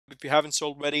if you haven't so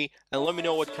already, and let me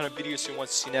know what kind of videos you want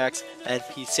to see next, and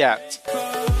peace out.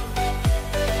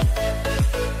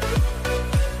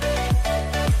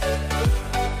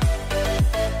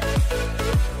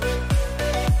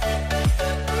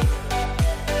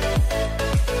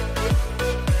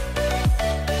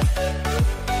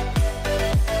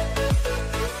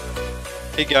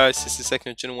 Hey guys, this is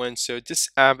Second Gentleman. So this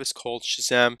app is called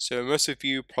Shazam. So most of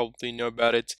you probably know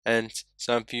about it and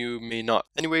some of you may not.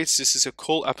 Anyways, this is a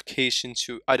cool application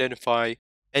to identify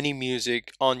any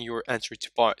music on your Android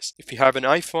device. If you have an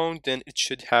iPhone, then it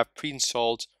should have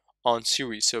pre-installed on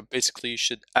Siri. So basically you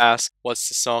should ask what's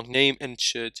the song name and it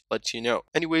should let you know.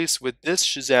 Anyways, with this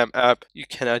Shazam app, you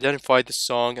can identify the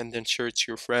song and then share it to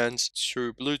your friends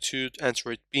through Bluetooth,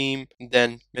 Android Beam, and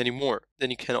then many more. Then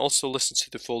you can also listen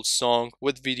to the full song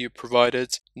with video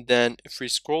provided. Then if we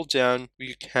scroll down,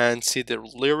 you can see the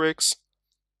lyrics.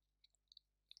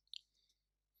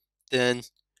 Then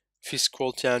if you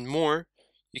scroll down more,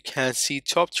 you can see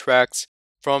top tracks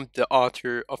from the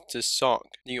author of this song.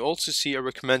 You also see a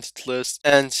recommended list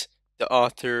and the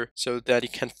author so that you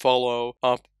can follow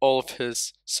up all of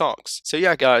his songs. So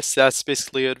yeah guys, that's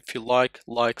basically it. If you like,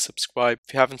 subscribe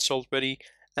if you haven't already,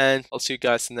 and I'll see you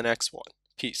guys in the next one.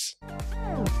 Peace.